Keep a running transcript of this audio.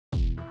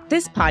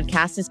This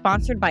podcast is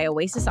sponsored by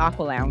Oasis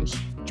Aqua Lounge.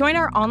 Join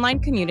our online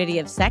community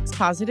of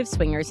sex-positive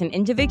swingers and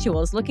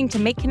individuals looking to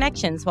make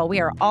connections while we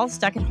are all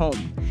stuck at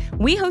home.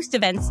 We host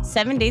events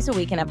 7 days a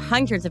week and have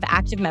hundreds of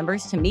active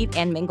members to meet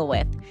and mingle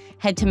with.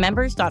 Head to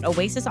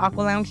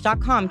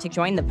members.oasisaqualounge.com to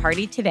join the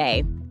party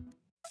today.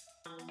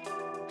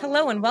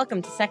 Hello and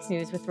welcome to Sex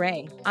News with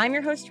Ray. I'm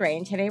your host, Ray,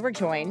 and today we're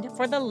joined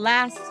for the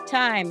last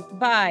time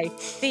by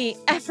the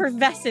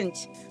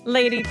effervescent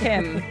Lady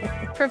Pim,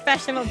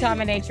 professional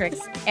dominatrix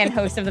and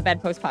host of the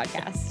Bedpost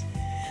podcast.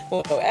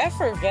 Well,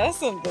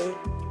 effervescent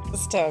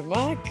this time,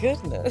 my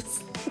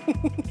goodness.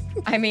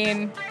 I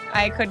mean,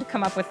 I could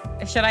come up with,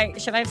 should I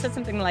have said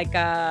something like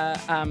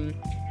the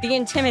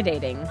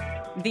intimidating,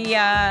 the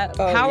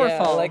powerful.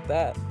 Yeah, I like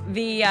that.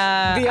 The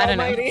almighty. I don't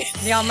know.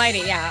 The almighty,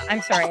 yeah.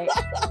 I'm sorry.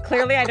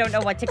 Clearly, I don't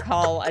know what to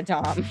call a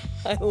dom.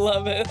 I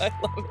love it.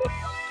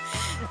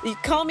 You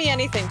call me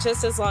anything,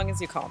 just as long as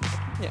you call me.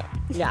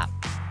 Yeah.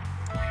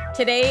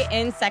 Today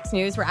in Sex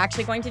News, we're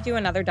actually going to do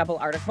another double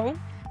article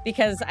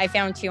because I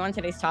found two on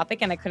today's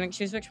topic and I couldn't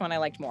choose which one I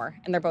liked more,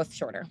 and they're both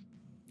shorter.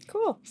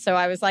 Cool. So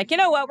I was like, you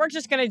know what? We're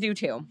just going to do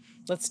two.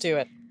 Let's do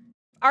it.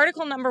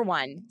 Article number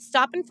 1,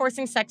 stop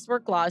enforcing sex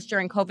work laws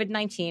during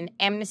COVID-19,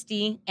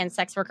 Amnesty and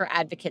sex worker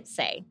advocates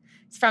say.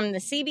 It's from the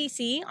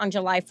CBC on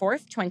July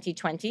 4th,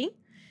 2020.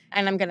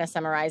 And I'm going to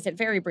summarize it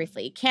very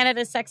briefly.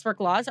 Canada's sex work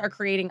laws are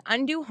creating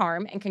undue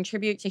harm and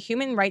contribute to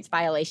human rights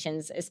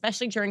violations,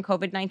 especially during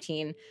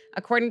COVID-19,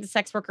 according to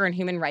sex worker and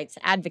human rights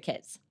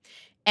advocates.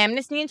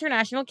 Amnesty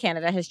International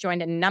Canada has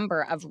joined a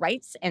number of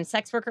rights and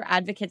sex worker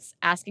advocates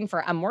asking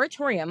for a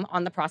moratorium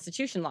on the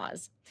prostitution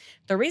laws.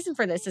 The reason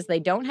for this is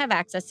they don't have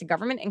access to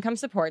government income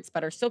supports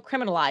but are still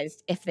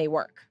criminalized if they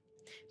work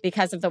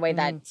because of the way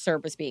that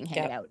CERB was being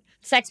handed out.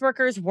 Sex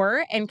workers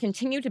were and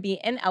continue to be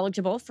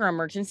ineligible for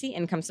emergency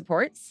income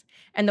supports,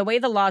 and the way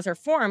the laws are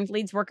formed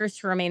leads workers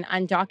to remain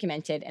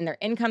undocumented and their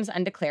incomes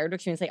undeclared,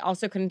 which means they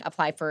also couldn't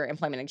apply for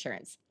employment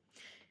insurance.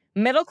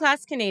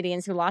 Middle-class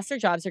Canadians who lost their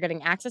jobs are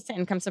getting access to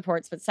income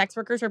supports, but sex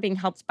workers are being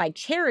helped by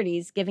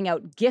charities giving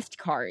out gift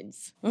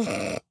cards.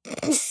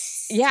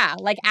 Yeah,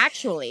 like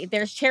actually,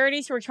 there's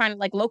charities who are trying to,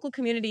 like local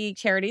community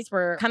charities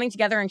were coming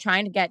together and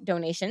trying to get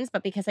donations,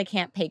 but because they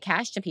can't pay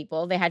cash to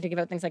people, they had to give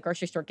out things like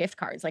grocery store gift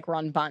cards, like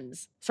Ron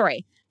Buns.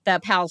 Sorry, the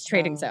PALS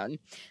Trading Zone.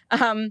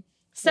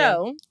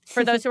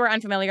 For those who are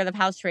unfamiliar, the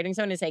PALS Trading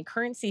Zone is a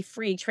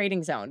currency-free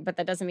trading zone, but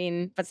that doesn't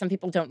mean, but some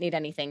people don't need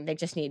anything. They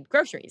just need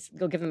groceries.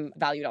 You'll give them a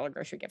value dollar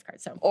grocery gift card.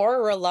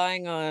 Or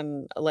relying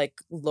on like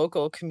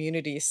local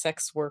community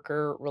sex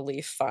worker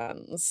relief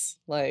funds.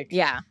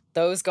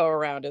 Those go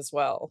around as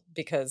well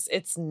because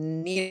it's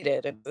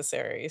needed in this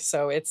area.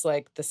 So it's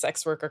like the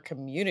sex worker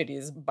community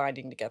is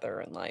binding together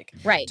and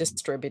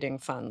distributing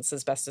funds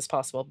as best as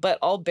possible, but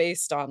all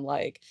based on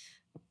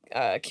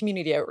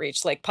community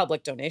outreach, like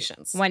public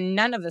donations. When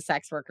none of the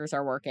sex workers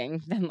are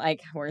working, then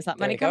where's that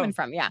money coming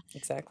from? Yeah,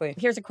 exactly.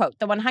 Here's a quote.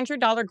 The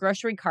 $100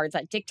 grocery cards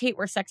that dictate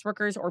where sex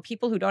workers or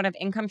people who don't have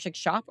income should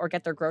shop or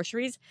get their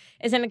groceries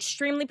is an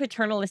extremely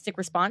paternalistic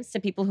response to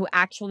people who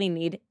actually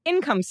need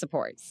income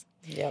supports.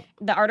 Yep.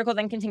 The article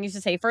then continues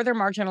to say further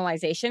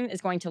marginalization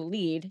is going to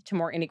lead to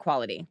more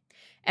inequality.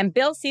 And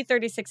Bill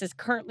C-36 is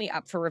currently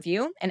up for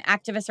review, and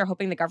activists are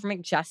hoping the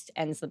government just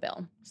ends the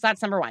bill. So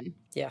that's number 1.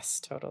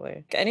 Yes,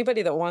 totally.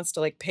 Anybody that wants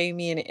to pay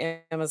me in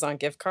Amazon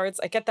gift cards,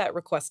 I get that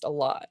request a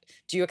lot.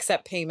 Do you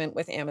accept payment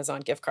with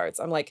Amazon gift cards?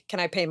 I'm like, can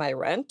I pay my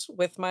rent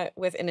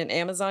within an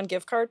Amazon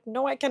gift card?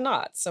 No, I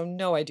cannot. So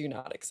no, I do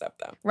not accept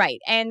them. Right.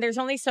 And there's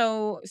only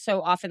so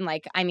often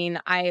I'm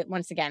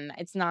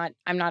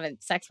not a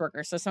sex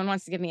worker. So if someone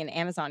wants to give me an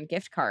Amazon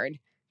gift card,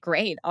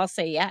 great. I'll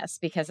say yes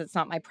because it's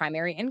not my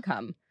primary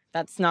income.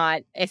 That's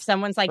not, if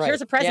someone's like,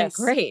 here's a present, yes.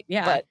 Great.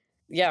 Yeah. But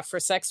yeah, for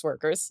sex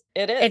workers,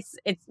 it is.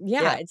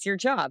 It's your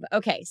job.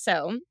 Okay.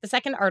 So the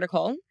second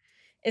article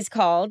is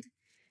called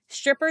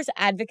Strippers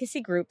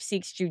Advocacy Group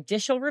Seeks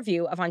Judicial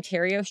Review of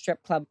Ontario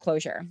Strip Club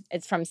Closure.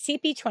 It's from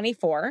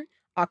CP24,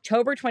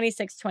 October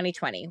 26,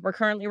 2020. We're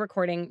currently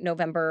recording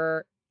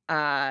November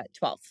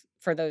 12th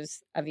for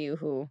those of you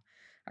who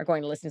are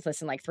going to listen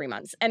 3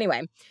 months.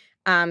 Anyway.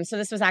 So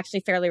this was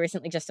actually fairly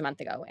recently, just a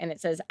month ago. And it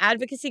says,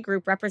 advocacy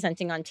group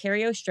representing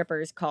Ontario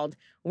strippers called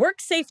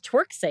Work Safe,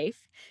 Twerk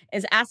Safe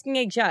is asking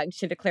a judge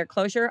to declare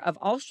closure of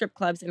all strip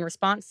clubs in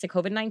response to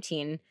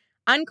COVID-19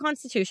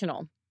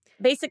 unconstitutional.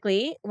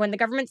 Basically, when the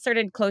government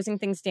started closing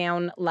things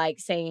down, like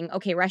saying,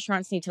 okay,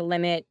 restaurants need to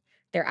limit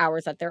their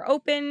hours that they're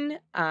open,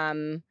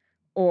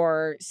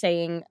 or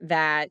saying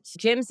that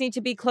gyms need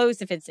to be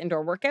closed if it's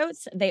indoor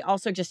workouts, they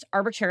also just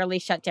arbitrarily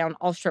shut down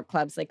all strip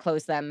clubs. They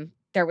closed them.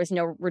 There was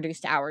no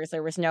reduced hours.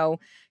 There was no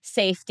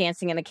safe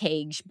dancing in a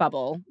cage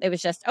bubble. It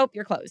was just,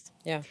 you're closed.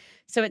 Yeah.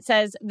 So it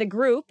says the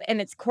group in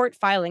its court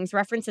filings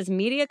references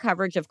media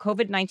coverage of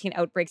COVID-19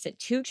 outbreaks at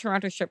 2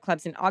 Toronto strip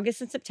clubs in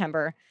August and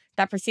September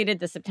that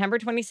preceded the September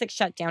 26th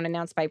shutdown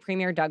announced by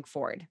Premier Doug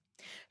Ford.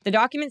 The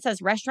document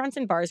says restaurants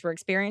and bars were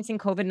experiencing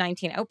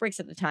COVID-19 outbreaks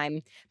at the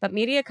time, but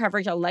media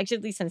coverage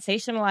allegedly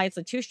sensationalized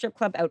the two strip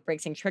club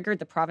outbreaks and triggered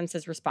the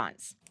province's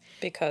response.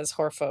 Because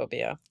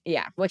whorephobia.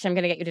 Yeah, which I'm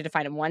going to get you to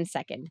define in 1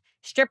 second.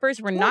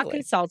 Strippers were not Lovely.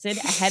 consulted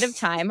ahead of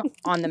time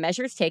on the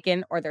measures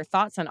taken or their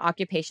thoughts on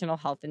occupational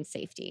health and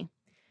safety.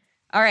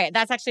 All right,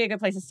 that's actually a good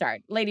place to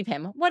start. Lady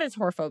Pim, what is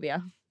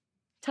whorephobia?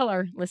 Tell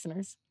our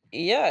listeners.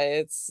 Yeah,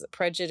 it's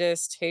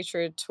prejudiced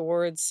hatred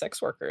towards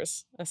sex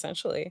workers,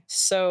 essentially.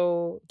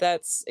 So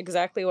that's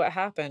exactly what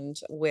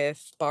happened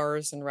with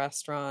bars and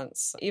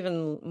restaurants.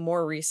 Even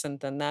more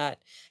recent than that,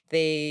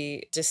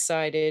 they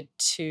decided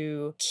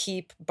to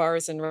keep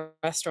bars and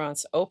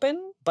restaurants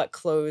open, but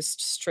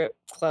closed strip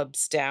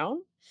clubs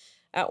down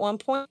at one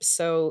point.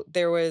 So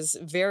there was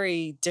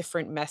very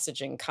different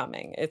messaging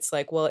coming. It's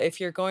like, well, if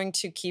you're going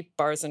to keep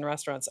bars and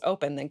restaurants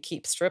open, then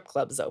keep strip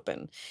clubs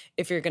open.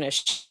 If you're going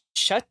to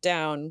shut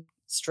down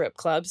strip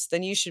clubs,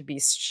 then you should be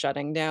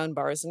shutting down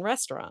bars and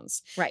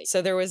restaurants. Right.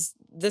 So there was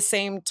the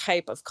same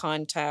type of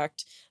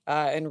contact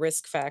and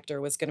risk factor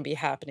was going to be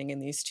happening in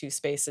these two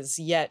spaces,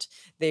 yet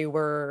they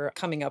were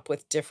coming up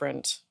with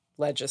different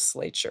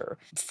legislature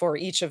for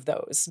each of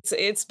those.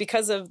 It's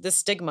because of the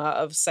stigma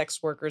of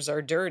sex workers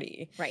are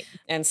dirty. Right.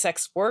 And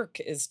sex work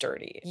is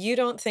dirty. You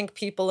don't think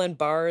people in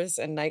bars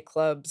and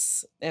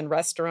nightclubs and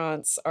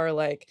restaurants are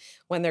like,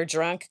 when they're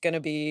drunk, going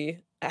to be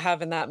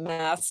having that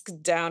mask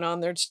down on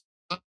their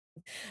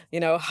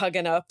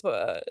hugging up,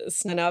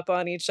 sitting up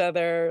on each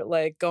other,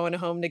 like going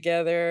home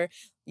together.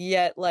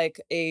 Yet,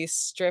 like a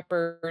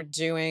stripper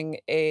doing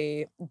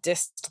a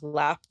dissed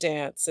lap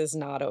dance is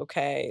not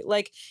okay.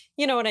 Like,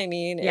 you know what I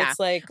mean? Yeah. It's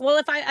like, well,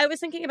 if I was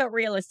thinking about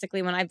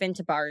realistically when I've been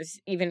to bars,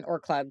 even or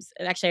clubs,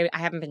 and actually I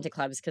haven't been to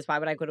clubs because why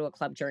would I go to a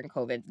club during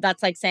COVID?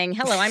 That's like saying,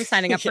 hello, I'm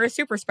signing up for a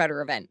super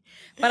spreader event.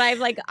 But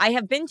I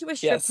have been to a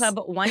strip yes. club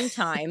one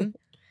time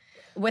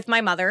with my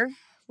mother.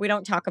 We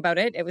don't talk about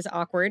it. It was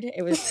awkward.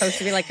 It was supposed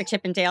to be like the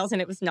Chippendales,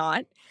 and it was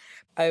not.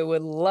 I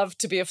would love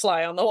to be a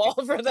fly on the wall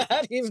for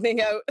that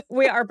evening out.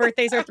 Our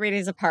birthdays are 3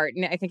 days apart,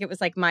 and I think it was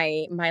like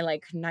my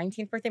like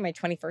 19th birthday, my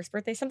 21st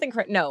birthday, something.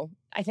 No,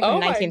 I think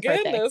my 19th birthday. Oh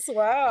my goodness!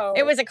 Wow,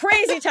 it was a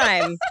crazy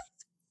time.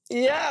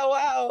 Yeah,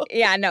 wow.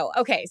 Yeah, no.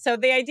 Okay, so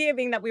the idea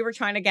being that we were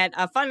trying to get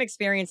a fun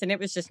experience, and it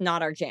was just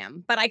not our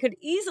jam. But I could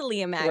easily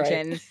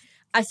imagine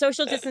a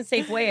social distance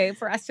safe way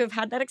for us to have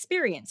had that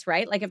experience,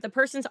 right? Like if the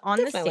person's on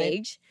Definitely. the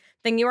stage,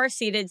 then you are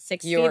seated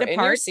 6 You are feet in your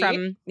apart seat.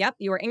 from,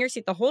 you are in your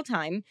seat the whole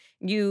time.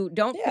 You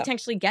don't Yeah.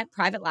 potentially get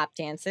private lap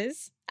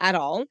dances at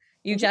all.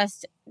 You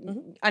just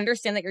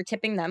understand that you're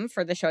tipping them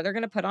for the show they're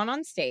going to put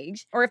on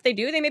stage. Or if they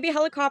do, they maybe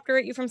helicopter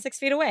at you from 6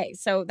 feet away.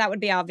 So that would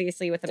be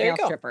obviously with a male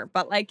stripper.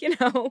 But like,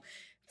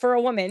 for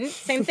a woman,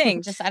 same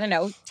thing. Just, I don't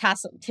know,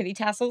 titty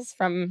tassels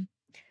from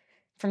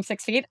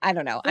 6 feet. I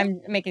don't know.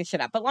 I'm making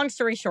shit up. But long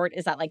story short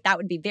is that like that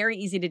would be very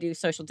easy to do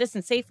social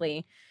distance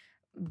safely.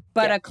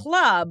 But a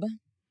club,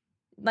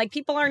 like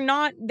people are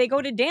not, they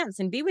go to dance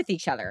and be with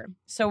each other.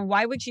 So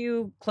why would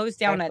you close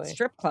down a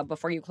strip club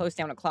before you close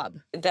down a club?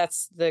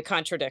 That's the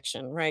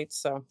contradiction, right?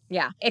 So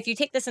yeah, if you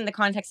take this in the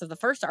context of the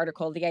first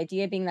article, the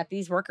idea being that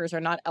these workers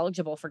are not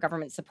eligible for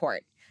government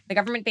support. The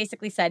government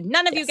basically said,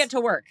 none of you get to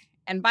work.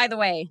 And by the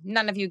way,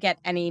 none of you get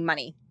any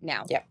money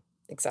now. Yeah.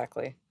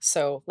 Exactly.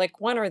 So like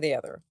one or the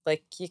other,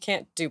 like you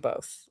can't do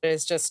both. It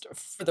is just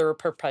further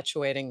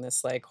perpetuating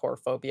this like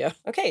whorephobia.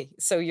 Okay.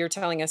 So you're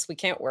telling us we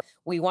can't work.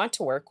 We want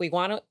to work. We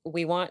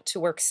want to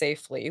work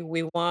safely.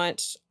 We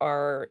want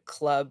our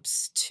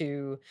clubs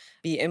to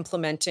be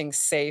implementing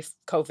safe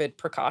COVID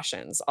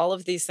precautions. All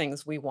of these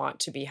things we want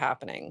to be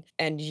happening,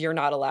 and you're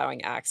not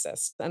allowing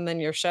access. And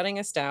then you're shutting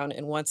us down.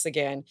 And once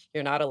again,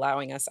 you're not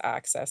allowing us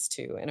access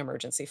to an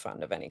emergency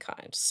fund of any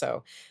kind.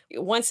 So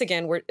once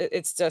again,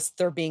 it's just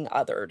they're being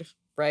othered,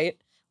 right?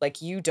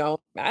 Like you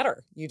don't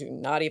matter. You do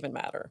not even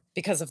matter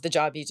because of the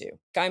job you do.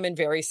 I'm in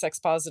very sex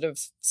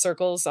positive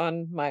circles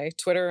on my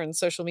Twitter and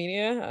social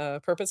media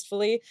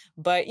purposefully.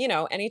 But,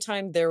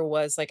 anytime there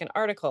was like an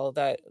article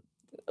that,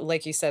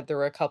 like you said, there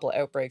were a couple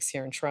outbreaks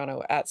here in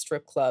Toronto at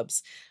strip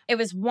clubs. It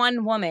was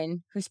one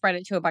woman who spread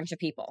it to a bunch of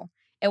people.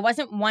 It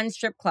wasn't one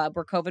strip club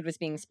where COVID was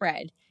being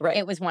spread. Right.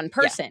 It was one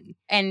person.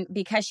 Yeah. And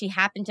because she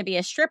happened to be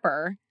a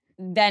stripper,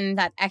 then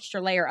that extra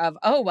layer of,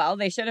 oh, well,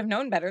 they should have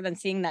known better than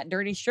seeing that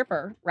dirty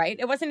stripper, right?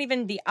 It wasn't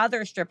even the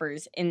other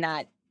strippers in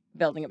that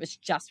building. It was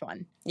just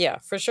one. Yeah,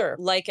 for sure.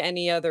 Like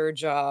any other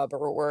job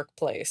or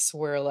workplace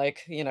where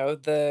like,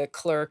 the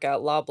clerk at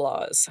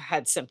Loblaws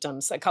had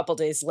symptoms a couple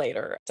days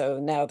later. So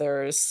now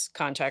there's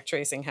contact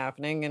tracing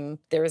happening and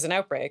there is an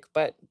outbreak,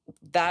 but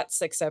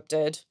that's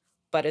accepted,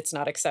 but it's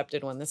not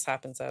accepted when this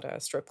happens at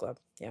a strip club.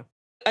 Yeah.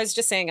 I was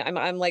just saying,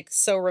 I'm like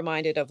so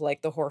reminded of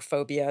like the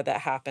whorephobia that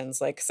happens,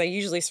 like, because I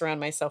usually surround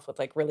myself with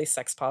like really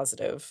sex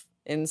positive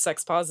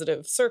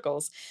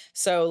circles.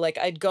 So like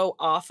I'd go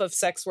off of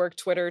sex work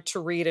Twitter to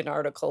read an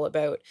article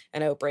about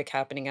an outbreak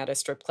happening at a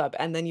strip club.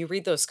 And then you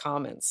read those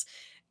comments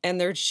And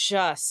they're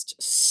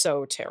just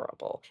so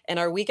terrible. And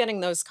are we getting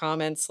those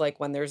comments like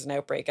when there's an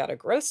outbreak at a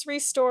grocery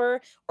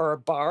store or a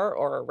bar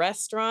or a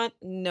restaurant?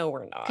 No,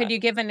 we're Could not. you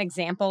give an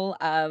example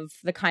of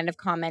the kind of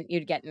comment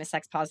you'd get in a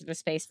sex positive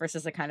space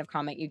versus the kind of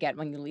comment you get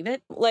when you leave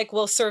it? Like,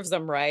 well, serves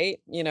them right,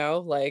 you know,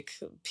 like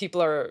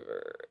people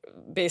are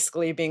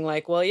basically being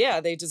like, well, yeah,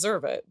 they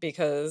deserve it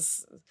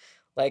because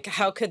like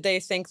how could they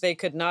think they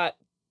could not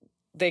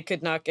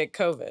get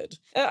COVID.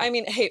 I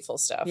mean, hateful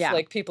stuff. Yeah.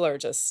 Like people are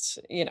just,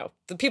 you know,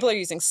 the people are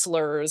using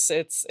slurs.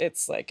 It's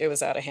like it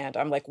was out of hand.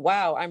 I'm like,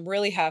 wow, I'm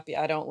really happy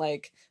I don't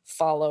like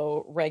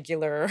follow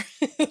regular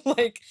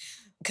like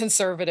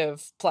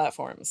conservative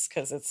platforms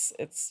because it's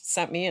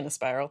sent me in a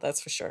spiral,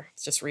 that's for sure.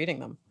 It's just reading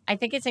them. I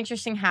think it's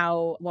interesting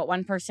how what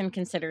one person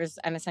considers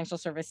an essential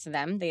service to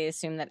them, they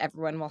assume that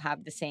everyone will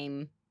have the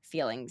same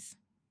feelings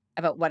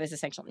about what is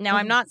essential. Now,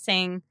 I'm Mhm. not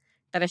saying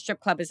that a strip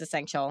club is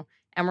essential,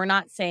 and we're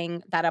not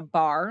saying that a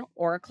bar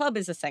or a club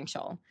is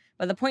essential,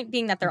 but the point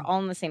being that they're Mm. all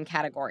in the same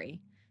category.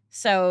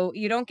 So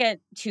you don't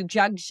get to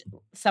judge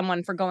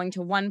someone for going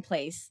to one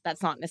place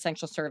that's not an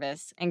essential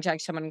service and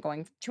judge someone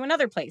going to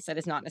another place that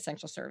is not an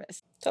essential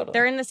service. Totally.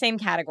 They're in the same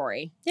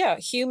category. Yeah,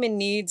 human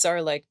needs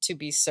are like to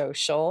be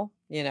social,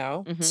 you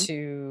know, Hmm.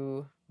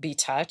 to be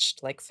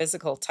touched. Like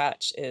physical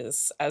touch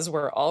is, as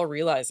we're all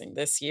realizing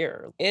this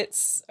year,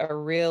 it's a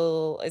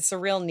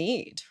real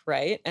need,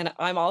 right? And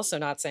I'm also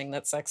not saying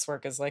that sex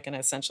work is like an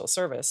essential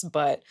service,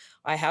 but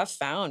I have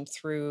found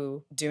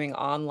through doing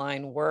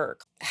online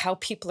work how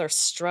people are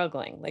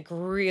struggling, like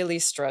really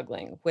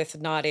struggling with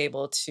not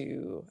able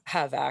to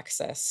have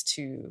access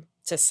to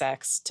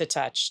sex, to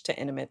touch, to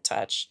intimate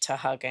touch, to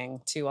hugging,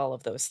 to all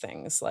of those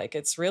things. Like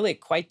it's really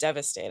quite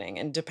devastating.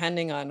 And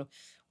depending on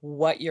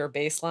what your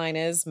baseline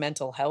is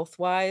mental health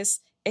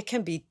wise, it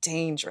can be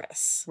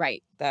dangerous.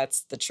 Right.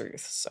 That's the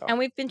truth. So, And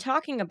we've been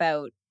talking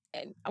about,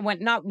 when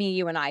not me,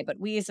 you and I, but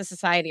we as a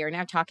society are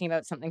now talking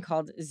about something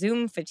called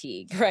Zoom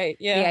fatigue. right.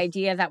 The Yeah.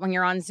 idea that when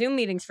you're on Zoom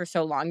meetings for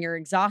so long, you're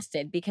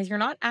exhausted because you're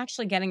not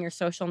actually getting your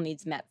social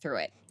needs met through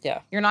it.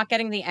 Yeah. You're not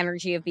getting the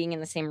energy of being in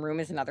the same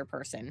room as another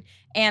person.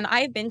 And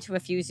I've been to a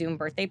few Zoom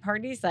birthday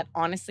parties that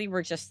honestly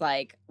were just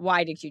like,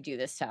 why did you do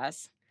this to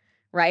us?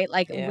 Right?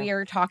 Like Yeah. we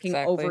are talking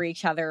over Exactly.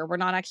 each other. We're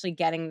not actually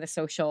getting the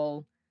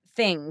social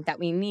thing that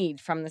we need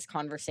from this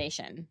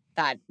conversation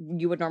that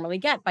you would normally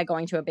get by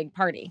going to a big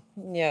party.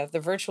 Yeah.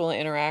 The virtual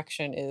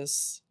interaction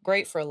is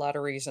great for a lot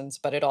of reasons,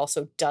 but it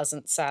also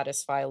doesn't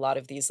satisfy a lot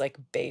of these like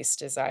base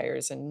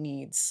desires and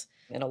needs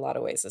in a lot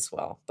of ways as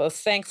well. Both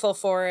thankful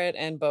for it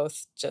and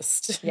both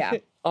just Yeah.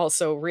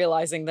 also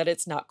realizing that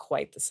it's not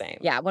quite the same.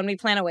 Yeah, when we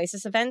plan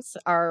Oasis events,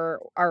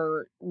 our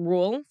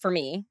rule for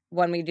me,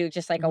 when we do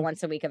just like a Mhm.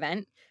 once a week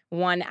event,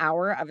 1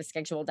 hour of a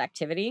scheduled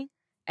activity,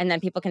 and then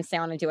people can stay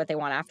on and do what they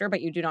want after, but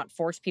you do not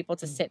force people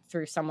to Mm. sit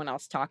through someone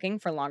else talking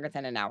for longer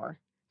than an hour.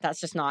 That's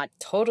just not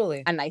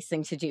Totally. a nice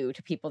thing to do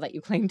to people that you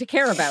claim to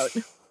care about.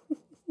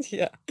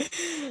 Yeah.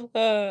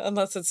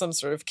 Unless it's some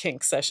sort of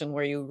kink session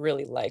where you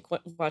really like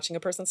watching a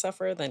person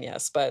suffer, then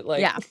yes. But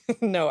like, Yeah.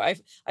 no,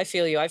 I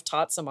feel you. I've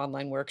taught some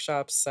online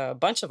workshops, a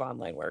bunch of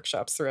online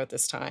workshops throughout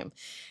this time,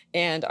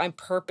 and I'm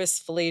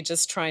purposefully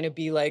just trying to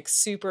be like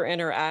super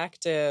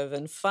interactive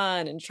and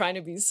fun and trying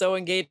to be so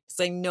engaged.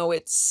 'Cause I know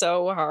it's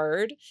so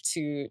hard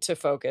to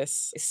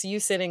focus. See you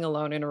sitting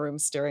alone in a room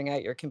staring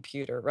at your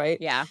computer, right?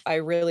 Yeah. I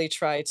really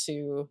try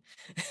to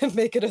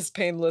make it as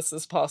painless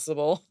as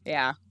possible.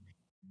 Yeah.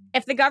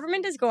 If the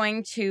government is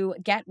going to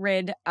get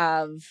rid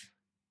of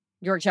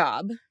your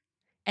job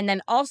and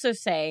then also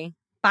say,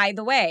 by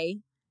the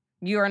way,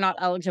 you are not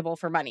eligible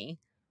for money,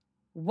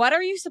 what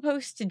are you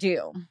supposed to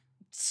do?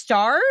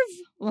 Starve?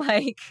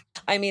 Like,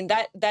 I mean,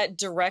 that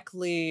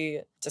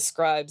directly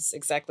describes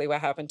exactly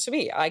what happened to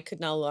me. I could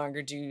no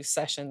longer do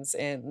sessions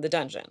in the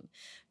dungeon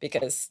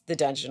because the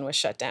dungeon was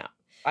shut down.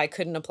 I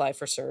couldn't apply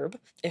for CERB.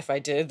 If I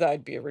did,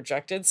 I'd be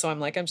rejected. So I'm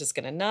like, I'm just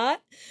gonna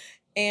not.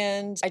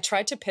 And I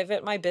tried to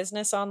pivot my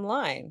business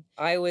online.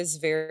 I was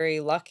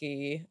very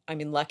lucky. I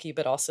mean, lucky,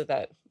 but also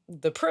that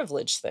the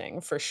privilege thing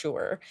for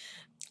sure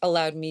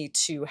allowed me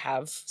to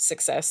have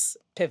success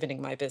pivoting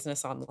my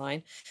business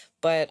online.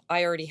 But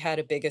I already had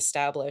a big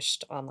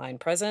established online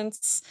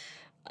presence.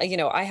 You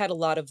know, I had a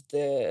lot of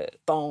the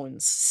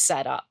bones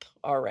set up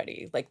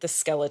already, like the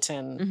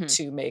skeleton mhm.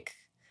 to make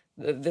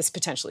this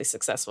potentially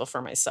successful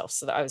for myself.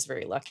 So that I was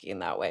very lucky in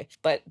that way.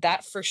 But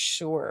that for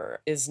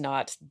sure is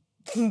not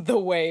the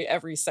way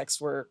every sex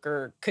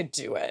worker could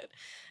do it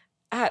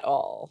at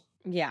all.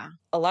 Yeah.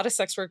 A lot of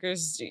sex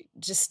workers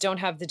just don't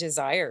have the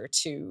desire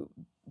to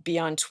be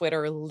on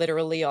Twitter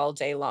literally all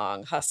day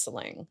long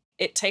hustling.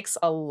 It takes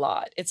a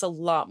lot. It's a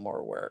lot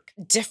more work.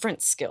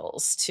 Different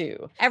skills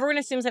too. Everyone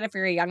assumes that if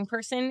you're a young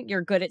person,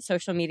 you're good at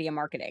social media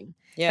marketing.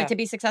 But Yeah, to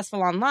be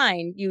successful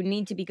online, you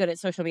need to be good at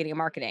social media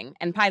marketing.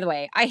 And by the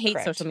way, I hate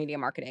social correct. media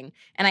marketing.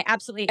 And I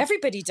absolutely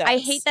Everybody I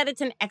hate does. that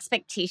it's an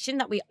expectation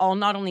that we all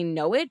not only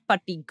know it,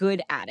 but be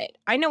good at it.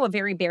 I know a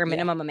very bare Yeah.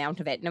 minimum amount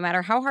of it, no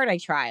matter how hard I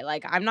try.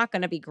 Like, I'm not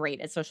going to be great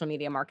at social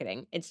media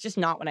marketing. It's just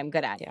not what I'm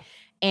good at. Yeah.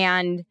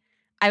 And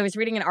I was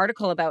reading an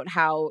article about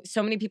how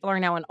so many people are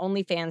now on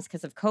OnlyFans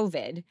because of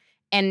COVID.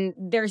 And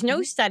there's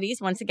no studies,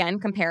 once again,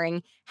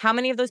 comparing how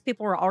many of those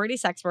people were already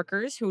sex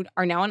workers who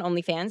are now on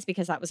OnlyFans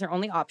because that was their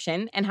only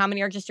option, and how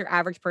many are just your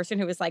average person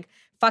who was like,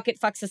 fuck it,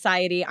 fuck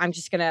society. I'm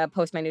just going to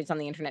post my nudes on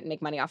the internet and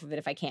make money off of it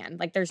if I can.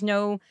 Like, there's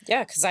no...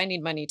 Yeah, because I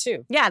need money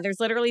too. Yeah, there's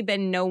literally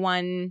been no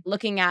one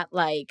looking at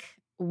like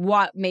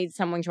what made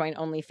someone join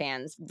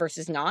OnlyFans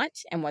versus not.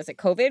 And was it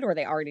COVID? Were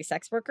they already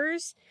sex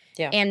workers?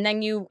 Yeah. And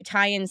then you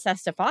tie in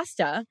Sesta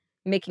Fosta,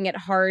 making it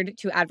hard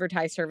to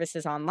advertise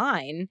services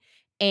online,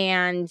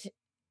 and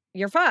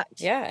you're fucked.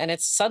 Yeah, and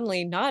it's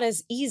suddenly not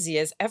as easy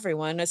as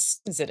everyone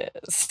assumes it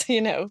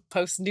is.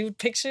 Post nude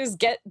pictures,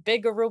 get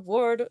bigger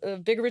reward,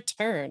 big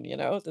return.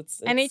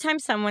 It's... Anytime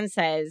someone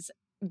says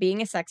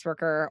being a sex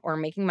worker or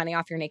making money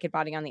off your naked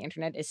body on the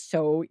internet is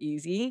so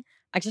easy,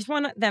 I just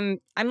want them...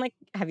 I'm like,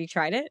 have you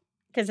tried it?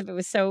 Because if it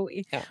was so...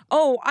 Yeah.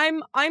 Oh,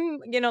 I'm,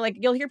 like,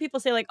 you'll hear people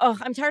say like, oh,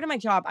 I'm tired of my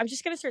job. I'm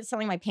just going to start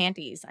selling my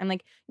panties. I'm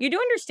like, you do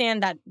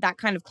understand that that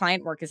kind of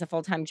client work is a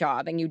full-time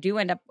job, and you do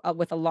end up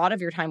with a lot of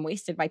your time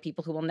wasted by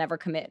people who will never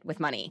commit with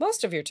money.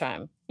 Most of your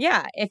time.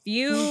 Yeah. If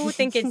you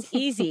think it's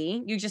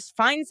easy, you just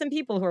find some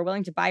people who are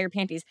willing to buy your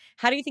panties.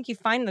 How do you think you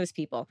find those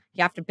people?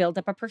 You have to build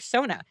up a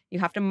persona. You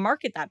have to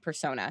market that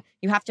persona.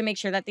 You have to make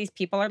sure that these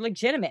people are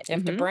legitimate. You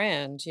have to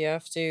brand. You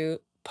have to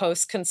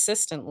post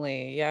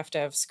consistently. You have to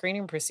have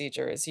screening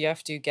procedures. You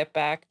have to get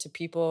back to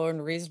people in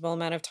a reasonable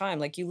amount of time.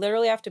 Like, you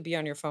literally have to be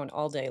on your phone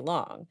all day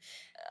long.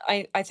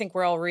 I think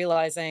we're all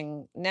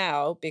realizing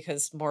now,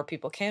 because more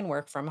people can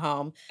work from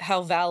home,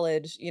 how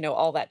valid,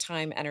 all that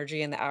time,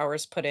 energy, and the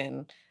hours put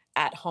in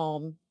at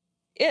home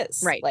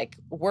is. Right. Like,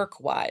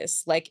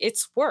 work-wise. Like,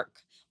 it's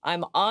work.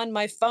 I'm on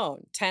my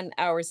phone 10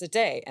 hours a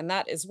day, and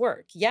that is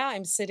work. Yeah,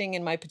 I'm sitting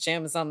in my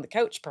pajamas on the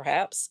couch,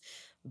 perhaps,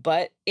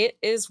 but it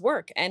is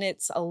work, and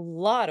it's a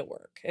lot of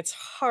work. It's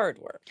hard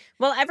work.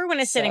 Well, everyone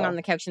is sitting on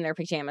the couch in their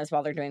pajamas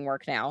while they're doing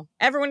work now.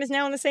 Everyone is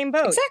now in the same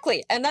boat.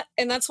 Exactly. And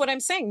that's what I'm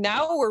saying.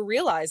 Now we're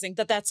realizing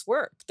that that's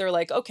work. They're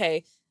like,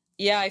 okay,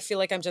 yeah, I feel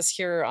like I'm just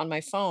here on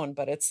my phone,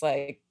 but it's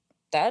like,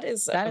 that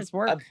is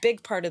work. A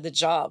big part of the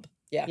job.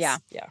 Yes. Yeah.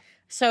 Yeah.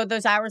 So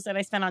those hours that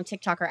I spend on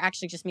TikTok are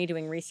actually just me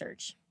doing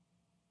research.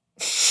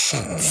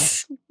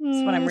 That's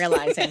what I'm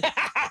realizing.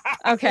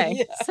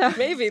 Okay. Yeah. So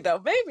maybe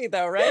though,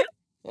 right?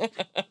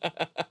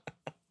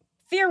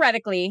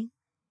 Theoretically,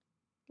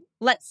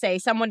 let's say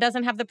someone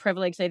doesn't have the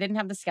privilege, they didn't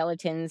have the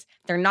skeletons,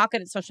 they're not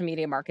good at social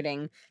media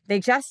marketing, they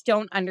just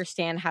don't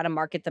understand how to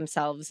market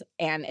themselves,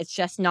 and it's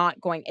just not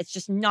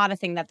a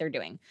thing that they're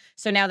doing.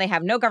 So now they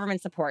have no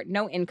government support,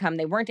 no income,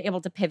 they weren't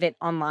able to pivot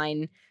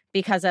online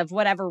because of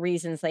whatever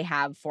reasons they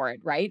have for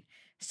it, right?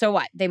 So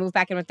what? They move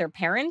back in with their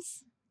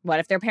parents? What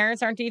if their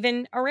parents aren't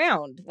even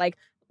around? Like,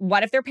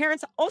 what if their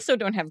parents also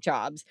don't have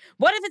jobs?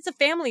 What if it's a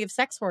family of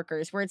sex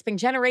workers where it's been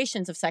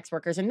generations of sex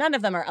workers and none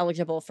of them are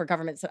eligible for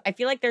government? So I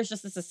feel like there's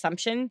just this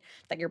assumption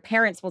that your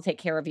parents will take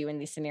care of you in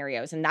these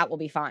scenarios and that will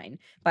be fine.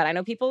 But I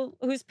know people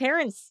whose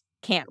parents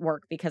can't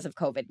work because of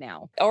COVID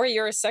now. Or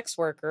you're a sex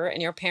worker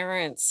and your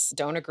parents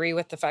don't agree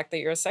with the fact that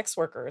you're a sex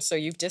worker. So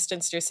you've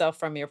distanced yourself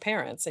from your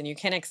parents and you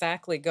can't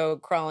exactly go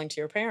crawling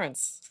to your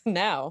parents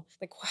now.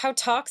 Like, how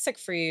toxic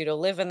for you to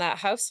live in that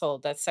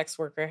household, that sex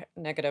worker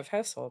negative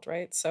household,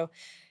 right? So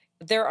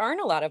there aren't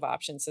a lot of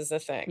options is the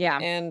thing. Yeah.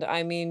 And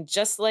I mean,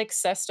 just like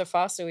Sesta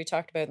Fosta we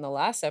talked about in the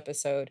last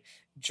episode,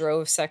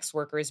 drove sex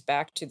workers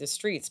back to the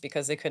streets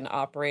because they couldn't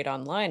operate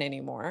online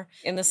anymore.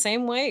 In the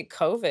same way,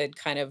 COVID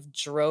kind of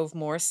drove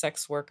more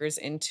sex workers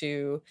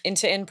into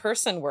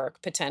in-person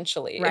work,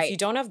 potentially. Right. If you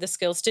don't have the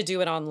skills to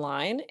do it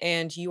online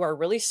and you are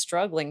really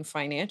struggling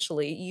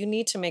financially, you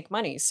need to make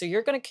money. So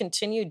you're going to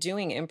continue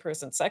doing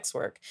in-person sex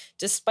work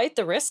despite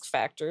the risk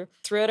factor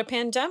throughout a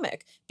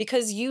pandemic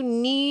because you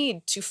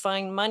need to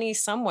find money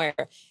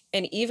somewhere.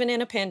 And even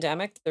in a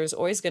pandemic, there's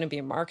always going to be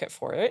a market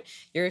for it.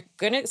 You're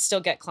going to still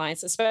get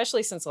clients,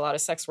 especially since a lot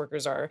of sex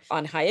workers are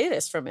on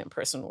hiatus from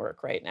in-person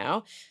work right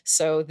now.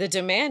 So the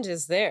demand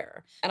is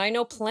there. And I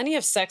know plenty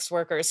of sex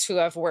workers who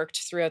have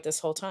worked throughout this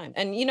whole time.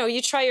 And,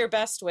 you try your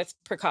best with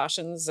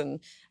precautions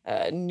and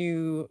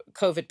new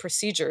COVID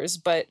procedures,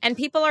 but... And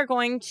people are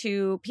going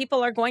to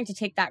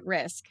take that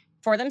risk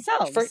for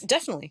themselves.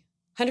 Definitely.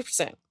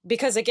 100%.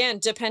 Because again,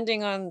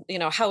 depending on,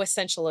 how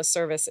essential a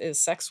service is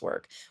sex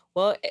work.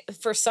 Well,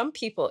 for some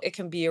people, it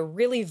can be a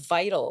really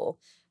vital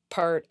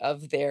part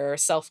of their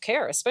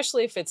self-care,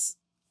 especially if it's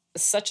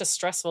such a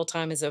stressful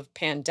time as a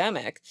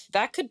pandemic.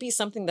 That could be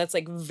something that's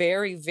like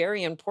very,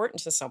 very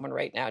important to someone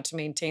right now to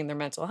maintain their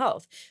mental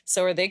health.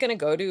 So are they going to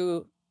go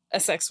to a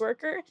sex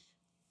worker?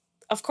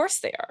 Of course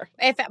they are.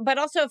 But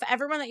also if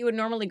everyone that you would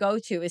normally go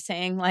to is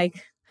saying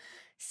like,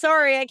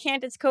 sorry, I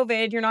can't, it's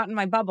COVID, you're not in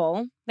my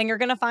bubble, then you're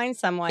going to find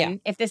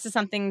someone if this is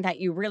something that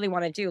you really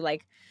want to do.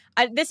 Like,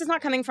 this is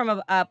not coming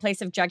from a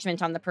place of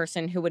judgment on the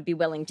person who would be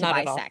willing to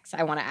buy sex.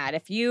 I want to add,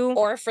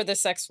 or for the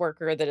sex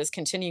worker that is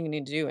continuing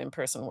to do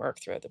in-person work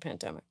throughout the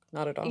pandemic.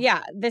 Not at all.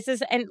 Yeah,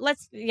 and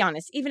let's be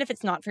honest, even if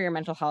it's not for your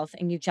mental health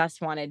and you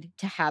just wanted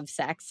to have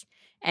sex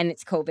and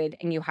it's COVID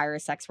and you hire a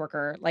sex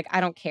worker, like,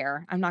 I don't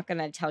care. I'm not going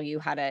to tell you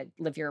how to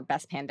live your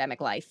best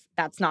pandemic life.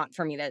 That's not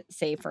for me to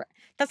say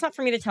that's not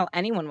for me to tell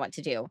anyone what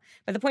to do.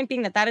 But the point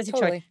being that is a choice.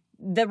 Totally.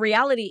 The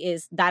reality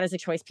is that is a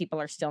choice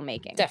people are still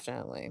making.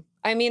 Definitely.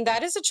 I mean,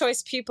 that is a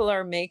choice people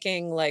are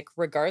making, like,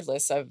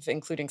 regardless of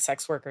including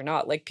sex work or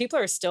not. Like, people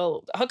are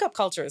still, hookup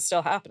culture is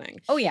still happening.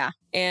 Oh, yeah.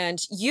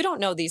 And you don't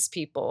know these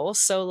people.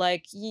 So,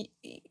 like,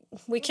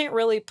 we can't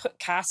really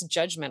cast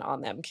judgment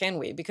on them, can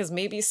we? Because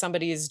maybe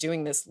somebody is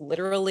doing this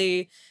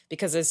literally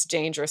because it's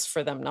dangerous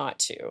for them not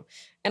to.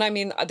 And I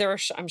mean,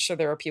 I'm sure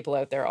there are people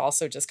out there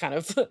also just kind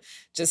of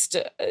just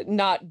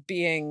not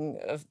being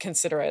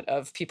considerate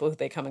of people who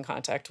they come in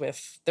contact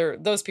with.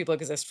 Those people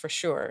exist for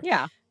sure.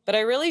 Yeah. But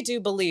I really do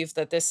believe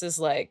that this is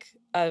like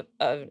a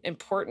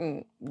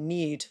important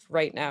need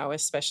right now,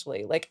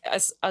 especially like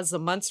as the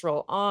months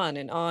roll on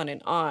and on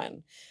and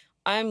on.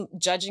 I'm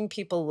judging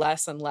people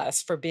less and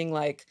less for being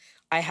like,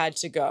 I had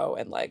to go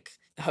and like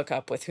hook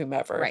up with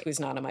whomever Right. who's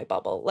not in my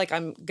bubble. Like,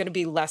 I'm going to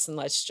be less and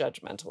less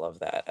judgmental of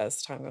that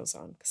as time goes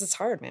on because it's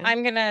hard, man.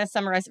 I'm going to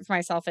summarize it for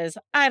myself as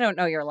I don't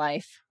know your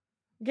life.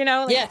 You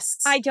know, like, yes,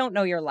 I don't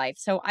know your life.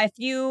 So if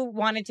you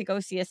wanted to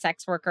go see a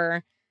sex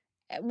worker,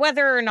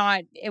 whether or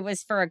not it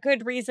was for a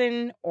good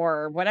reason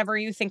or whatever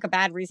you think a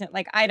bad reason,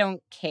 like, I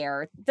don't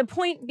care. The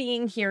point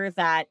being here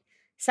that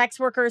sex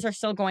workers are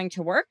still going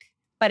to work.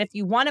 But if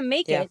you want to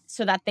make it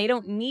so that they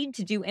don't need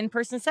to do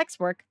in-person sex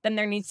work, then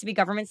there needs to be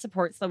government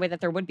supports the way that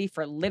there would be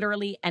for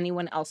literally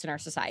anyone else in our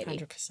society.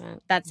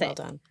 100%. That's well it.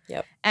 Done.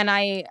 Yep. And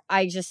I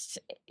just,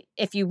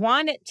 if you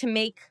want it to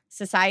make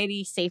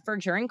society safer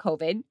during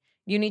COVID,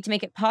 you need to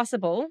make it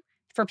possible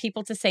for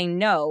people to say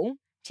no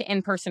to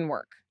in-person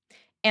work.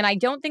 And I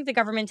don't think the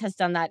government has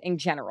done that in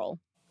general.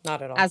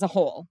 Not at all. As a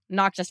whole,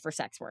 not just for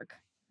sex work.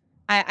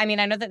 I mean,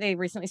 I know that they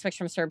recently switched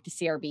from CERB to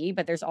CRB,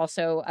 but there's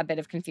also a bit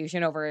of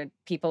confusion over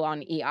people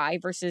on EI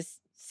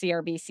versus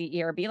CRB,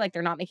 CERB. Like,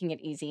 they're not making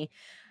it easy.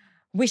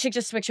 We should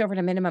just switch over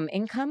to minimum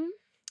income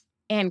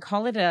and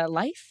call it a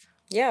life.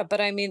 Yeah,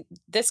 but I mean,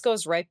 this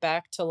goes right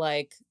back to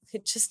like,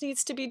 it just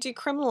needs to be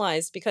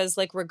decriminalized because,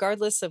 like,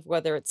 regardless of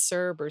whether it's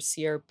CERB or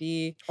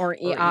CRB or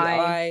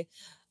EI,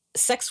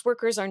 sex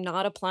workers are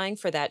not applying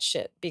for that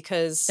shit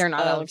because they're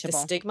not of eligible. The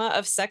stigma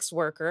of sex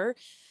worker.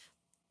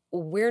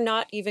 We're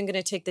not even going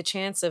to take the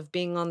chance of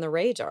being on the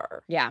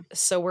radar. Yeah.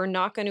 So we're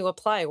not going to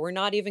apply. We're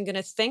not even going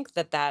to think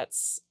that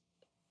that's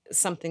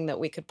something that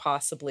we could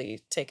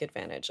possibly take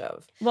advantage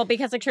of. Well,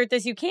 because the truth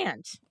is you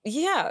can't.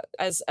 Yeah.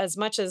 As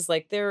much as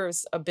like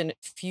there's been a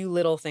few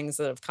little things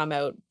that have come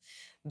out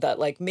that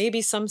like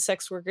maybe some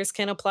sex workers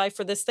can apply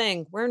for this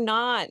thing. We're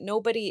not.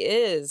 Nobody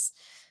is.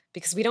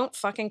 Because we don't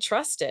fucking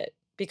trust it.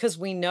 Because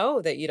we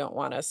know that you don't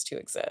want us to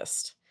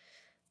exist.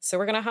 So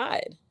we're going to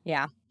hide.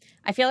 Yeah.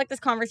 I feel like this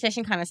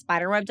conversation kind of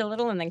spiderwebbed a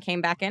little and then came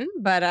back in,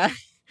 but I'm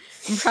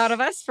proud of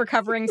us for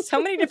covering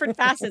so many different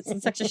facets in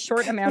such a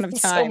short amount of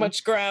time. So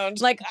much ground.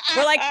 Like,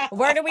 we're like,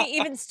 where do we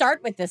even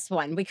start with this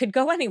one? We could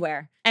go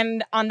anywhere.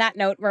 And on that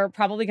note, we're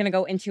probably going to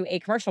go into a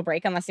commercial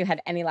break unless you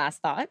had any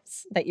last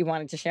thoughts that you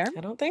wanted to share.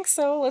 I don't think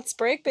so. Let's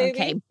break, baby.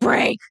 Okay,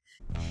 break.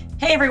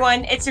 Hey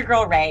everyone, it's your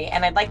girl Ray,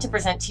 and I'd like to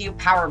present to you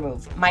Power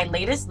Move, my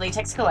latest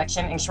latex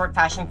collection in short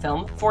fashion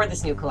film for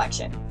this new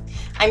collection.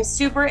 I'm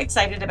super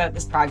excited about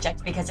this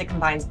project because it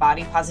combines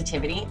body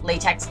positivity,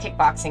 latex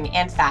kickboxing,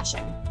 and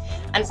fashion.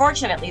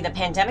 Unfortunately, the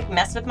pandemic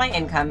messed with my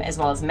income as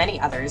well as many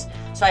others,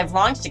 so I've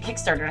launched a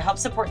Kickstarter to help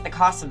support the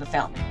cost of the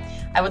film.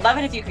 I would love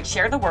it if you could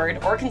share the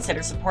word or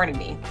consider supporting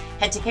me.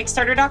 Head to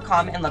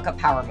Kickstarter.com and look up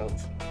Power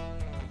Move.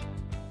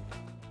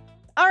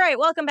 All right,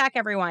 welcome back,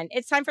 everyone.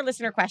 It's time for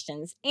listener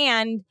questions.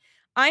 And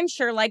I'm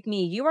sure, like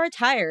me, you are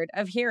tired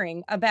of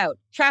hearing about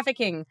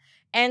trafficking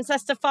and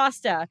Sesta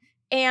Fosta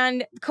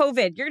and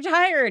COVID. You're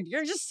tired.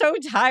 You're just so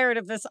tired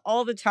of this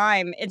all the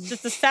time. It's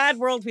just a sad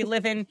world we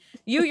live in.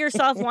 You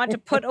yourself want to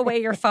put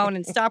away your phone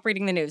and stop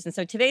reading the news. And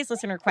so today's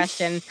listener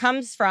question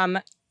comes from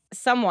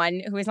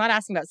someone who is not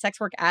asking about sex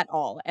work at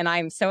all. And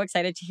I'm so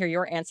excited to hear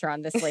your answer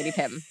on this, Lady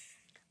Pim.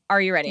 Are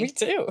you ready? Me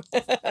too.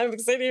 I'm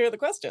excited to hear the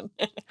question.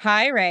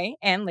 Hi, Ray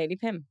and Lady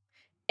Pim.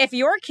 If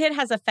your kid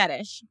has a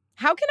fetish,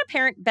 how can a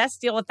parent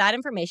best deal with that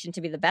information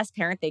to be the best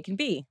parent they can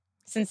be?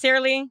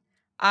 Sincerely,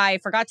 I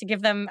forgot to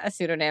give them a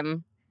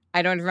pseudonym.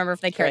 I don't remember if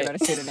they cared about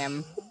a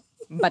pseudonym,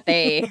 but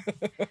they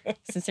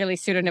sincerely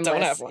pseudonymless.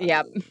 Don't have one.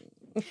 Yep.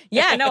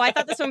 Yeah, no, I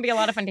thought this one would be a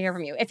lot of fun to hear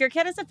from you. If your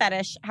kid has a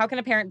fetish, how can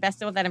a parent best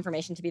deal with that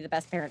information to be the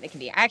best parent they can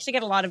be? I actually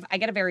get I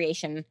get a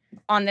variation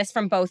on this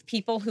from both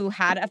people who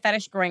had a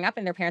fetish growing up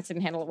and their parents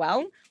didn't handle it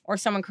well, or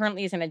someone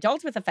currently is an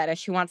adult with a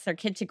fetish who wants their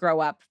kid to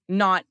grow up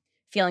not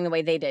feeling the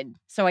way they did.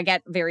 So I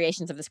get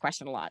variations of this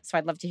question a lot. So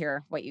I'd love to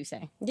hear what you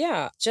say.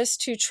 Yeah, just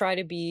to try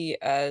to be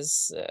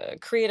as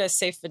create as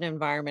safe an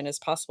environment as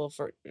possible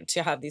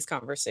to have these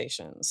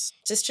conversations.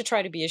 Just to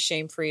try to be as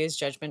shame-free, as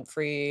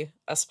judgment-free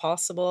as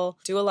possible.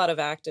 Do a lot of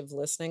active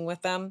listening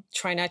with them.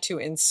 Try not to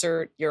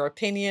insert your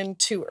opinion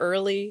too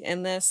early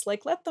in this.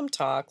 Like, let them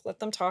talk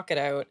it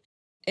out.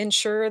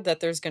 Ensure that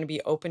there's going to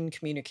be open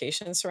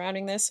communication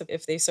surrounding this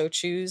if they so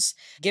choose.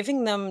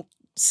 Giving them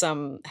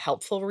some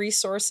helpful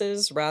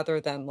resources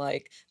rather than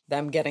like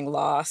them getting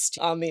lost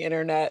on the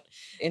internet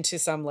into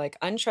some like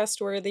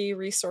untrustworthy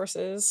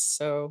resources.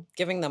 So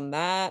giving them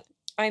that.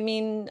 I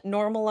mean,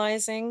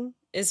 normalizing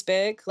is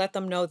big. Let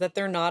them know that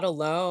they're not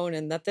alone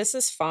and that this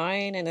is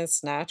fine and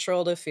it's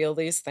natural to feel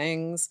these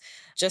things,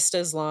 just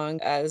as long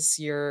as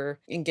you're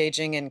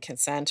engaging in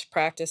consent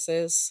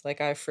practices.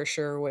 Like, I for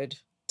sure would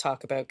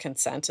talk about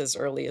consent as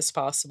early as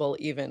possible,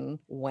 even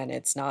when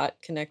it's not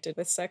connected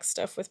with sex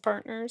stuff with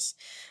partners.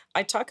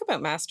 I talk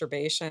about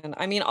masturbation.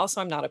 I mean,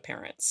 also, I'm not a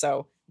parent,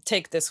 so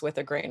take this with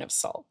a grain of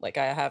salt. Like,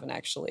 I haven't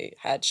actually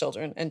had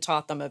children and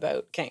taught them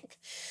about kink.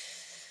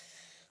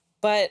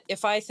 But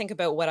if I think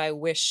about what I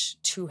wish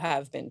to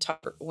have been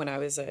taught when I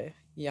was a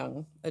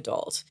young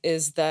adult,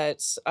 is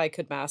that I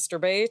could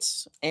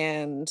masturbate.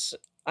 And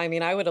I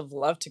mean, I would have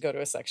loved to go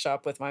to a sex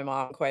shop with my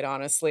mom, quite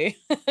honestly,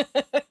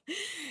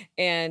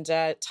 and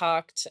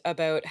talked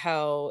about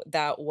how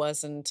that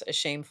wasn't a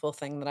shameful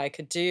thing that I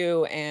could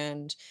do.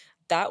 And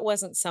that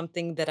wasn't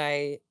something that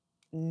I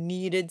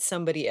needed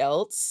somebody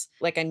else.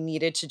 Like, I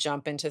needed to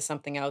jump into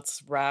something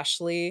else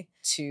rashly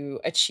to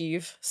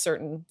achieve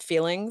certain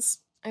feelings.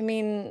 I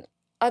mean,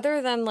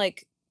 other than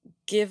like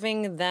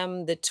giving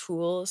them the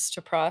tools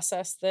to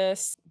process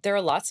this, there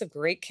are lots of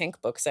great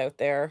kink books out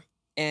there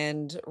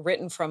and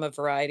written from a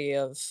variety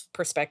of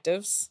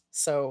perspectives.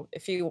 So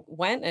if you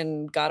went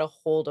and got a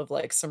hold of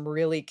like some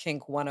really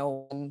kink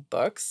 101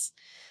 books,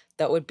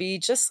 that would be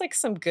just like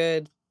some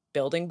good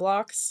building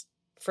blocks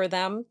for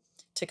them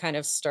to kind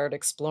of start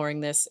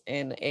exploring this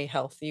in a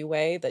healthy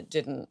way that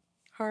didn't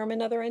harm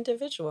another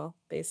individual,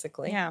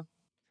 basically. Yeah.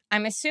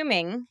 I'm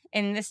assuming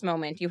in this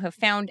moment you have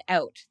found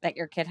out that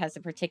your kid has a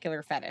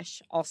particular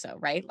fetish also,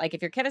 right? Like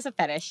if your kid has a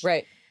fetish,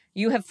 Right.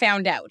 you have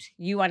found out.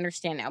 You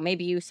understand now.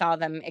 Maybe you saw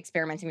them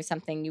experimenting with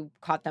something, you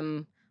caught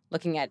them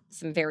looking at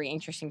some very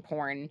interesting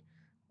porn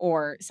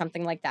or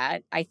something like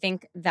that. I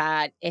think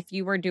that if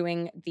you were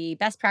doing the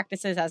best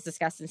practices as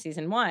discussed in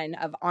season 1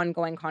 of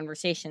ongoing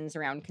conversations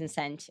around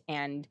consent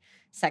and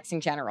sex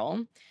in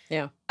general,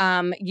 Yeah.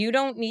 you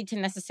don't need to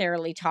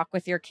necessarily talk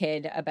with your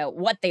kid about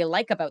what they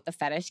like about the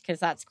fetish because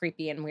that's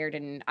creepy and weird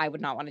and I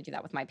would not want to do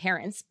that with my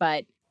parents,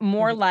 but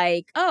more Mhm.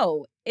 like,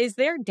 oh, is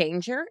there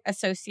danger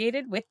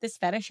associated with this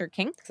fetish or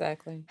kink?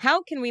 Exactly.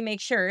 How can we make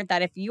sure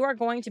that if you are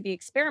going to be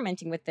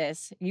experimenting with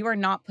this, you are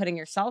not putting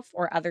yourself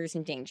or others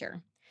in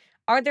danger?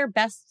 Are there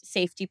best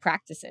safety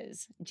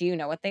practices? Do you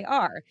know what they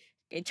are?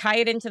 Tie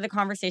it into the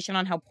conversation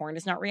on how porn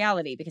is not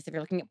reality. Because if you're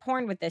looking at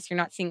porn with this, you're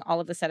not seeing all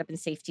of the setup and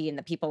safety and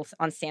the people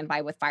on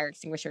standby with fire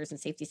extinguishers and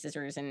safety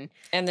scissors. And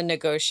the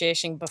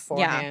negotiation yeah,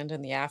 beforehand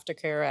and the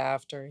aftercare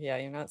after. Yeah,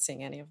 you're not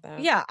seeing any of that.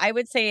 yeah, I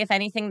would say if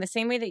anything, the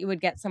same way that you would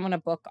get someone a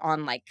book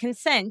on like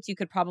consent, you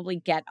could probably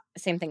get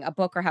same thing, a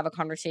book or have a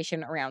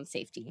conversation around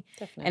safety.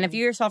 And if Definitely.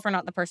 you yourself are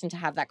not the person to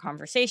have that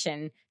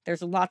conversation,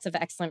 there's lots of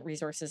excellent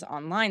resources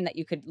online that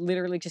you could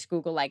literally just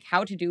Google like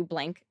how to do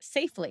blank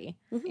safely.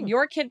 Mhm.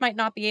 Your kid might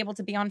not be able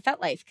to be on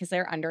FetLife because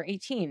they're under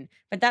 18,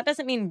 but that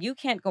doesn't mean you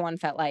can't go on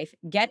FetLife,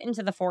 get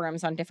into the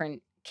forums on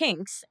different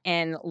kinks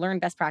and learn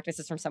best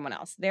practices from someone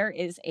else. There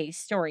is a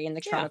story in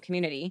the Yeah. Toronto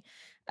community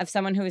of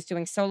someone who was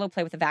doing solo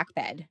play with a vac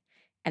bed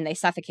and they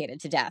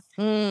suffocated to death,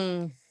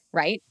 Mm.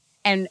 right?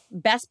 And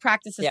best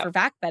practices Yeah. for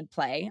vac bed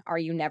play are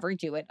you never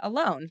do it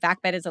alone.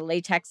 Vac bed is a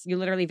latex, you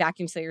literally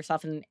vacuum seal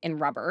yourself in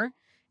rubber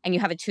and you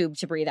have a tube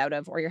to breathe out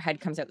of or your head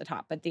comes out the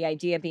top. But the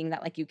idea being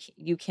that like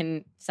you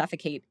can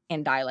suffocate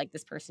and die like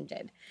this person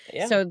did.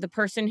 Yeah. So the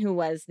person who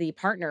was the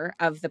partner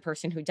of the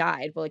person who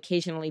died will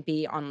occasionally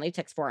be on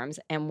latex forums.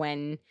 And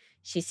when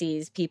she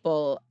sees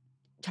people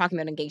talking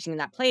about engaging in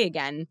that play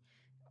again,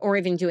 or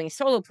even doing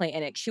solo play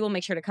in it, she will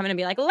make sure to come in and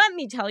be like, let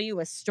me tell you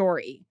a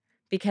story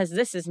because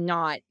this is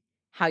not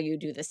how you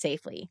do this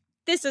safely.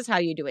 This is how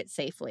you do it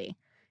safely.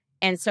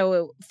 And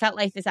so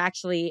FetLife is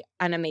actually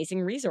an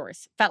amazing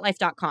resource.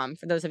 FetLife.com,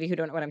 for those of you who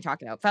don't know what I'm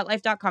talking about.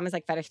 FetLife.com is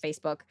like fetish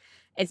Facebook.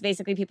 It's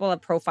basically people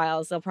have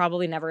profiles. They'll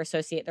probably never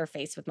associate their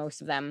face with most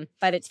of them.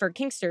 But it's for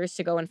kinksters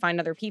to go and find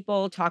other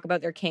people, talk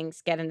about their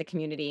kinks, get in the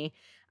community,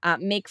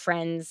 make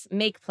friends,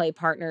 make play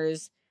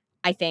partners.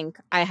 I think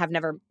I have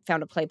never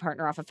found a play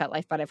partner off of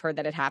FetLife, but I've heard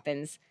that it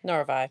happens. Nor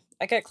have I.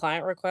 I get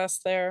client requests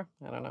there.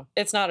 I don't know.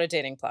 It's not a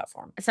dating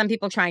platform. Some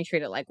people try and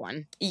treat it like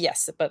one.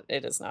 Yes, but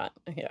it is not.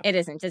 Yeah. It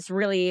isn't. It's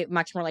really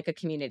much more like a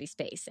community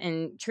space.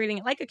 And treating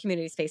it like a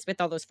community space with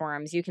all those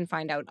forums, you can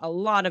find out a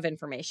lot of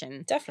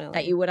information Definitely.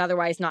 that you would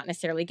otherwise not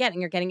necessarily get.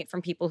 And you're getting it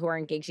from people who are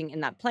engaging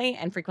in that play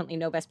and frequently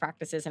know best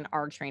practices and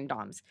are trained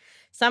DOMs.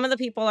 Some of the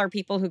people are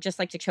people who just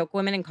like to choke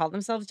women and call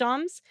themselves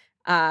DOMs.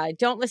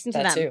 Don't listen to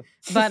that them.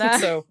 Too. But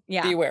so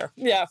yeah. beware.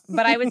 Yeah.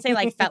 But I would say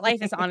like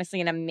FetLife is honestly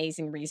an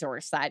amazing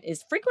resource that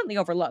is frequently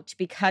overlooked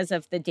because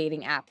of the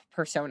dating app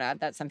persona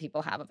that some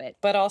people have of it.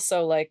 But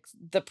also like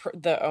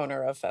the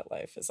owner of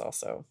FetLife is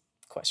also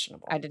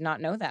questionable. I did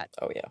not know that.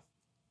 Oh yeah.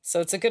 So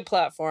it's a good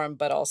platform,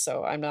 but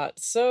also I'm not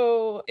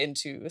so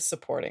into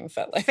supporting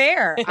FetLife.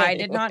 Fair. I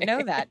did not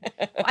know that.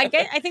 Well,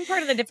 I think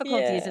part of the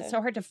difficulty is it's Yeah.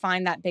 so hard to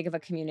find that big of a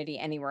community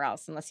anywhere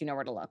else unless you know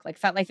where to look. Like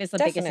FetLife is the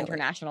biggest Definitely.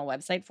 international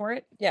website for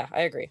it. Yeah,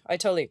 I agree. I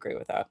totally agree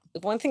with that.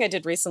 One thing I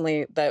did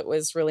recently that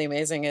was really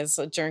amazing is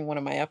during one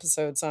of my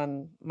episodes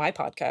on my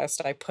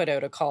podcast, I put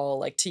out a call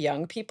like to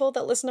young people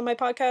that listen to my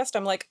podcast.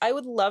 I'm like, I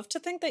would love to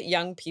think that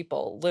young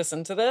people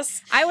listen to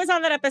this. I was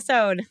on that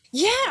episode.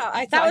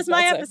 Yeah, that was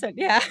my episode.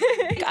 Yeah.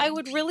 I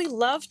would really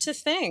love to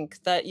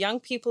think that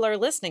young people are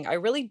listening. I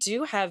really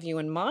do have you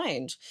in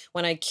mind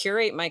when I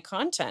curate my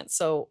content.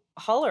 So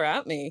holler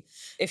at me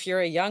if you're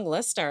a young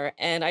listener.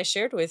 And I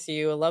shared with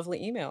you a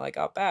lovely email I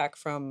got back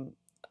from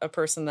a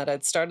person that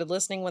had started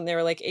listening when they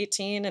were like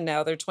 18 and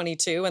now they're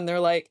 22. And they're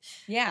like,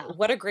 yeah,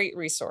 what a great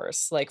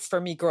resource, like for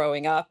me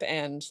growing up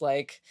and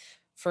like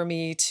for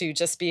me to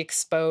just be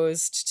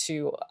exposed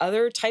to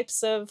other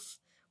types of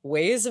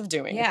ways of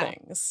doing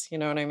things. You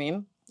know what I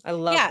mean? I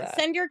love that.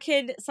 Send your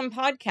kid some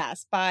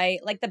podcasts by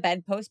like the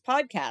Bedpost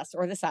podcast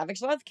or the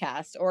Savage Love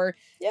Cast or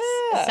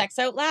Sex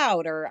Out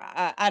Loud or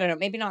I don't know,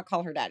 maybe not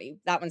Call Her Daddy.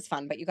 That one's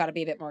fun, but you got to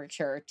be a bit more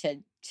mature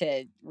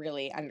to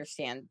really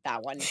understand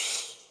that one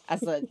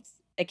as the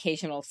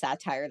occasional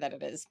satire that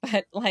it is.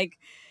 But like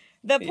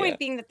the point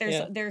being that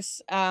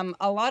there's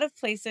a lot of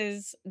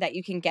places that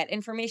you can get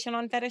information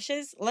on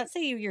fetishes. Let's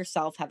say you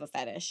yourself have a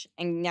fetish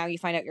and now you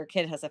find out your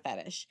kid has a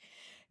fetish.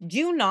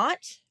 Do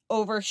not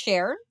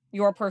overshare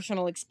your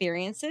personal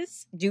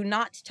experiences. Do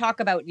not talk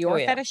about your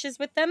fetishes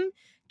with them.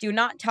 Do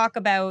not talk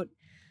about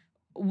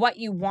what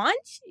you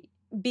want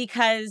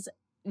because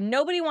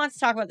nobody wants to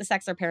talk about the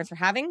sex their parents are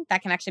having.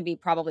 That can actually be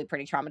probably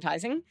pretty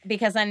traumatizing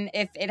because then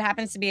if it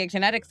happens to be a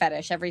genetic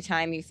fetish, every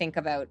time you think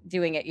about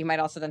doing it, you might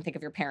also then think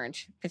of your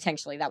parent.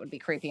 Potentially, that would be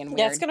creepy and weird.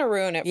 Yeah, it's going to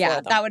ruin it for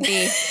them. That would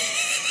be...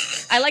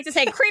 I like to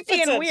say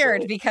creepy and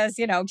weird because,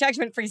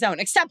 judgment-free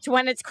zone, except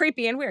when it's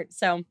creepy and weird.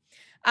 So...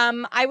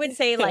 I would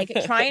say like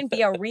try and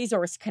be a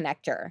resource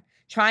connector.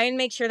 Try and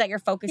make sure that you're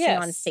focusing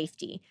on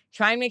safety.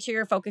 Try and make sure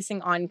you're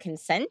focusing on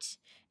consent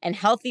and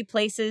healthy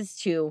places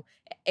to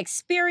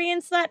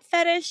experience that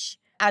fetish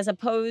as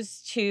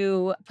opposed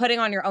to putting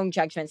on your own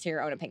judgments or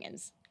your own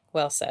opinions.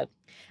 Well said.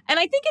 And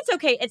I think it's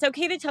okay. It's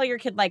okay to tell your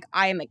kid like,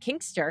 I am a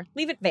kinkster.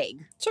 Leave it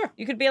vague. Sure.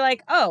 You could be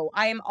like, oh,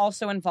 I am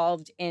also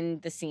involved in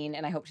the scene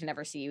and I hope to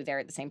never see you there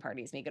at the same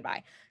party as me.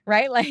 Goodbye.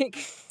 Right? Like,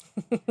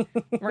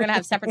 we're going to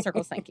have separate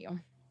circles. Thank you.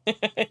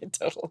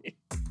 Totally.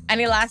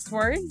 Any last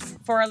words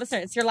for our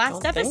listeners? It's your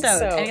last episode.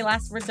 So. Any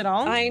last words at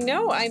all? I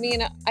know. I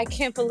mean, I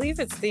can't believe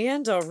it's the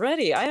end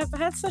already. I have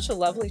had such a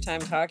lovely time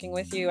talking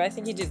with you. I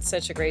think you did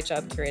such a great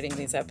job curating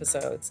these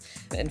episodes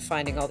and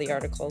finding all the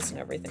articles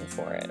and everything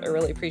for it. I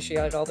really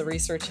appreciated all the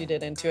research you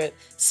did into it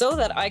so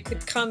that I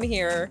could come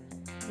here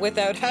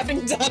without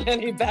having done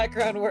any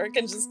background work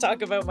and just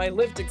talk about my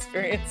lived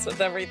experience with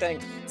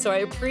everything. So I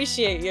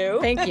appreciate you.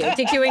 Thank you.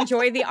 Did you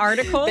enjoy the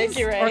articles? Thank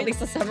you, Ray. Or at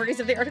least the summaries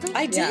of the articles?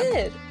 I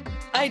did.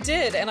 I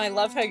did. And I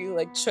love how you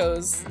like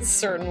chose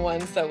certain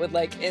ones that would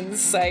like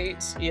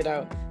incite,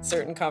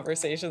 certain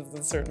conversations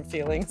and certain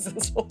feelings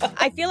as well.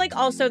 I feel like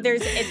also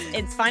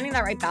it's finding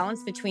that right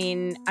balance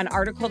between an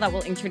article that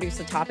will introduce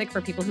a topic for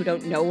people who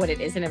don't know what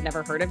it is and have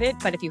never heard of it.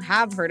 But if you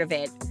have heard of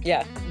it,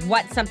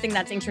 what's something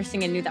that's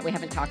interesting and new that we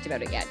haven't talked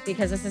about it yet?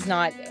 Because this is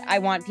not, I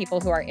want people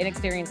who are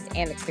inexperienced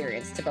and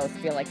experienced to both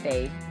feel like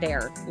they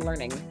are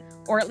learning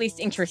or at least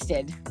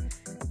interested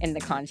in the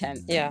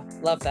content. Yeah,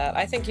 love that.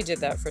 I think you did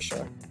that for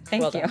sure.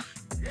 Thank you.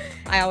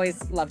 I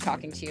always love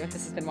talking to you.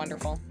 This has been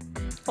wonderful.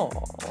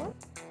 Aw,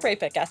 right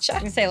back at ya.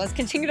 I'm going to say, let's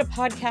continue to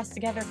podcast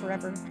together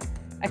forever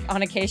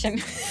on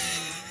occasion.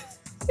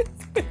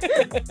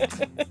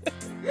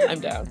 I'm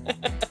down.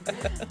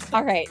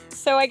 All right.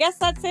 So I guess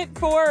that's it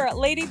for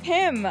Lady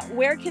Pim.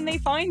 Where can they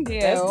find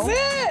you? That's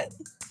it.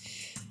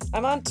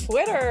 I'm on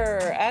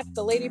Twitter at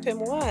the Lady Pim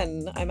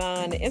 1. I'm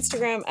on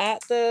Instagram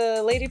at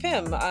the Lady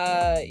Pim.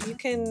 You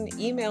can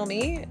email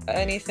me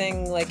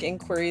anything like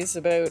inquiries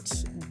about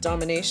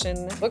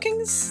domination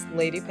bookings,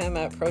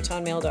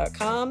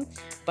 ladypim@protonmail.com.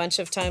 Bunch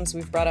of times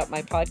we've brought up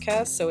my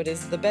podcast, so it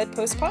is the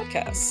Bedpost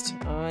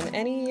Podcast on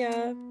any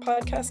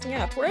podcasting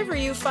app, wherever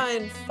you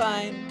find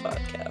fine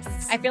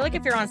podcasts. I feel like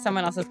if you're on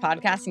someone else's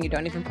podcast and you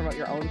don't even promote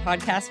your own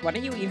podcast, what are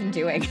you even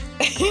doing?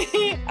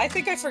 I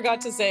think I forgot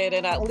to say it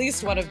in at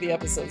least one of the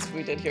episodes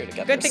we did here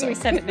together. Good thing we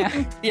said it now.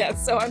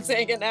 Yes, so I'm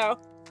saying it now.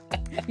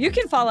 You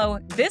can follow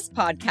this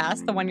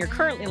podcast, the one you're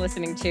currently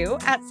listening to,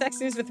 at Sex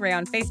News with Ray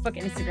on Facebook,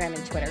 Instagram,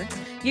 and Twitter.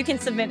 You can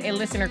submit a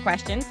listener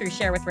question through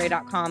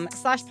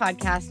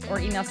sharewithray.com/podcast or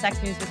email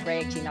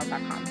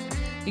sexnewswithray@gmail.com.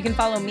 You can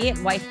follow me at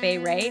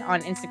WifeBayRay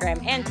on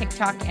Instagram and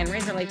TikTok and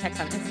Razor Latex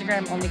on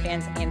Instagram,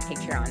 OnlyFans, and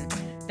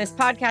Patreon. This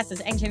podcast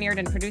is engineered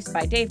and produced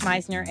by Dave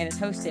Meisner and is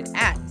hosted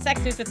at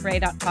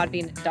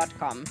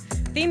sexnewswithray.podbean.com.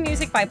 Theme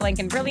music by Blank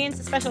and Brilliance.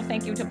 A special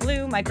thank you to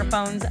Blue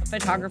Microphones.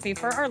 Photography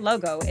for our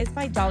logo is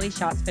by Dolly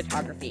Shots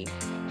Photography.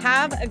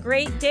 Have a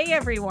great day,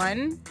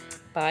 everyone.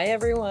 Bye,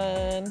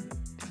 everyone.